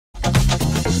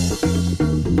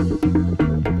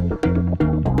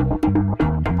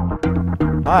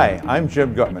Hi, I'm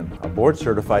Jim Gutmann, a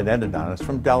board-certified endodontist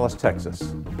from Dallas, Texas,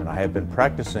 and I have been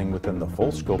practicing within the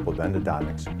full scope of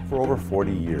endodontics for over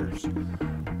 40 years.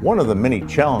 One of the many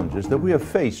challenges that we have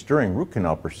faced during root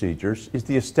canal procedures is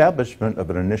the establishment of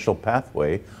an initial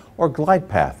pathway or glide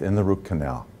path in the root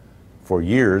canal. For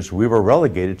years, we were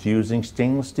relegated to using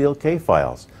stainless steel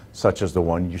K-files, such as the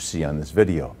one you see on this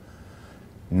video.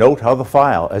 Note how the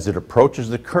file, as it approaches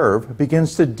the curve,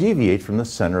 begins to deviate from the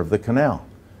center of the canal.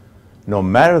 No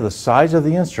matter the size of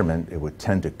the instrument, it would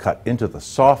tend to cut into the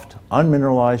soft,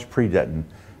 unmineralized predentin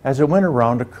as it went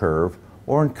around a curve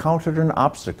or encountered an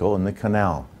obstacle in the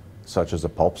canal, such as a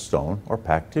pulp stone or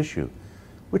packed tissue,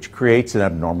 which creates an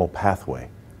abnormal pathway.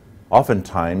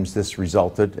 Oftentimes, this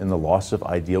resulted in the loss of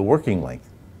ideal working length,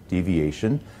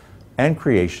 deviation, and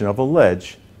creation of a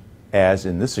ledge, as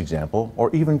in this example,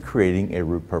 or even creating a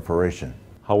root perforation.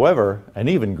 However, an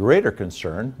even greater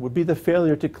concern would be the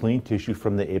failure to clean tissue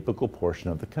from the apical portion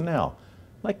of the canal,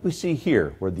 like we see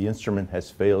here, where the instrument has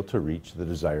failed to reach the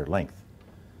desired length.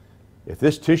 If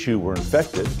this tissue were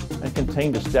infected and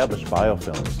contained established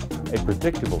biofilms, a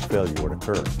predictable failure would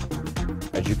occur.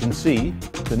 As you can see,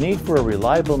 the need for a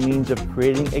reliable means of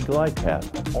creating a glide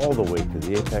path all the way to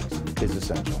the apex is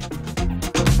essential.